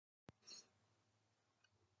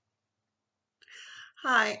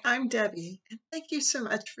Hi, I'm Debbie, and thank you so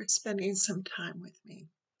much for spending some time with me.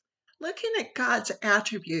 Looking at God's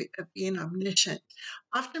attribute of being omniscient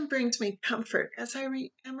often brings me comfort as am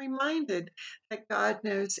reminded that God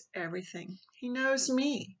knows everything. He knows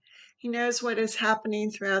me. He knows what is happening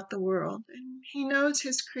throughout the world, and He knows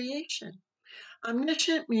His creation.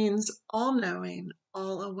 Omniscient means all knowing,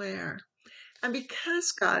 all aware. And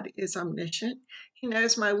because God is omniscient, He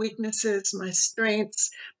knows my weaknesses, my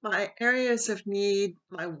strengths, my areas of need,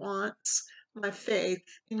 my wants, my faith,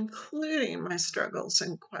 including my struggles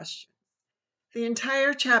and questions. The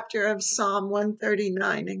entire chapter of Psalm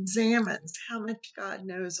 139 examines how much God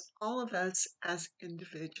knows all of us as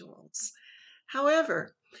individuals.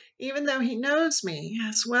 However, even though He knows me,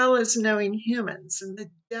 as well as knowing humans and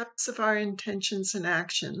the depths of our intentions and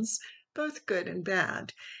actions, both good and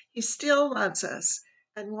bad, He still loves us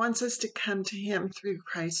and wants us to come to Him through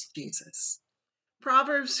Christ Jesus.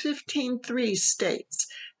 Proverbs 15:3 states,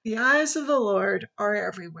 "The eyes of the Lord are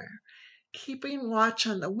everywhere, keeping watch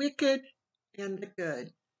on the wicked and the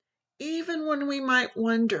good." Even when we might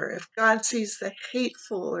wonder if God sees the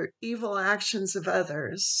hateful or evil actions of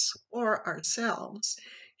others or ourselves,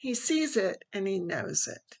 He sees it and He knows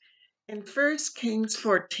it. In 1 Kings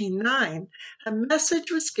 14:9, a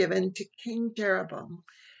message was given to King Jeroboam.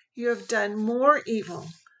 "You have done more evil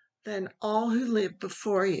than all who lived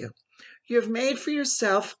before you. You have made for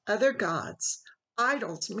yourself other gods,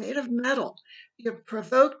 idols made of metal. You have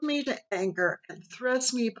provoked me to anger and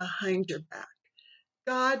thrust me behind your back."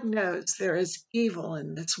 God knows there is evil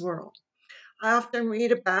in this world. I often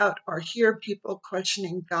read about or hear people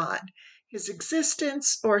questioning God, His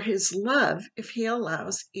existence, or His love if He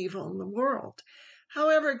allows evil in the world.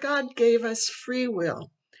 However, God gave us free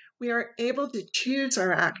will. We are able to choose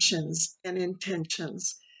our actions and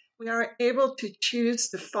intentions. We are able to choose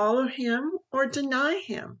to follow Him or deny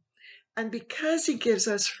Him. And because He gives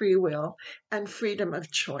us free will and freedom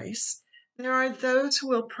of choice, there are those who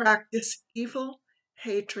will practice evil,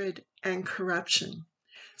 hatred, and corruption.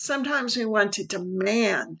 Sometimes we want to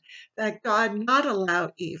demand that God not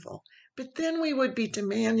allow evil, but then we would be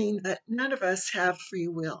demanding that none of us have free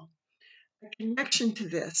will. A connection to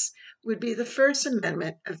this would be the First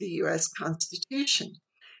Amendment of the U.S. Constitution,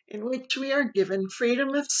 in which we are given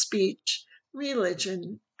freedom of speech,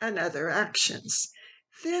 religion, and other actions.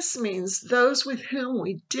 This means those with whom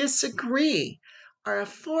we disagree are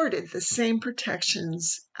afforded the same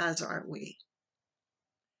protections as are we.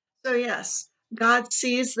 So, yes, God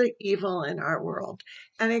sees the evil in our world,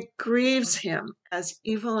 and it grieves Him as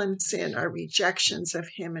evil and sin are rejections of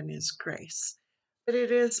Him and His grace. But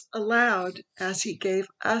it is allowed as He gave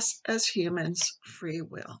us as humans free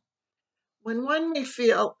will. When one may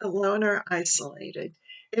feel alone or isolated,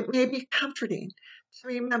 it may be comforting to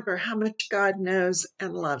remember how much God knows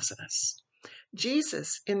and loves us.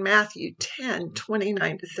 Jesus in Matthew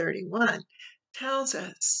 10:29-31 tells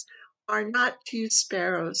us, "Are not two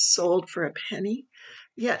sparrows sold for a penny?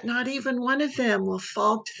 Yet not even one of them will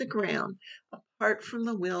fall to the ground apart from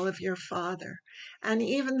the will of your Father. And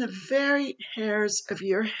even the very hairs of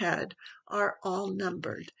your head are all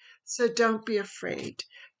numbered. So don't be afraid.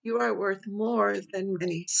 You are worth more than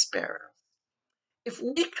many sparrows." If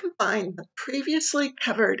we combine the previously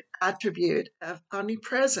covered attribute of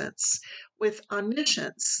omnipresence with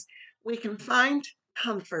omniscience, we can find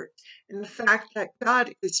comfort in the fact that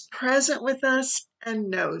God is present with us and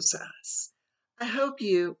knows us. I hope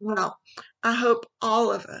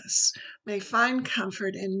all of us may find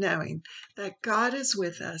comfort in knowing that God is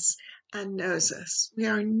with us and knows us. We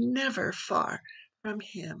are never far from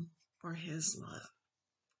Him or His love.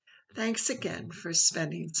 Thanks again for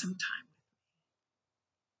spending some time.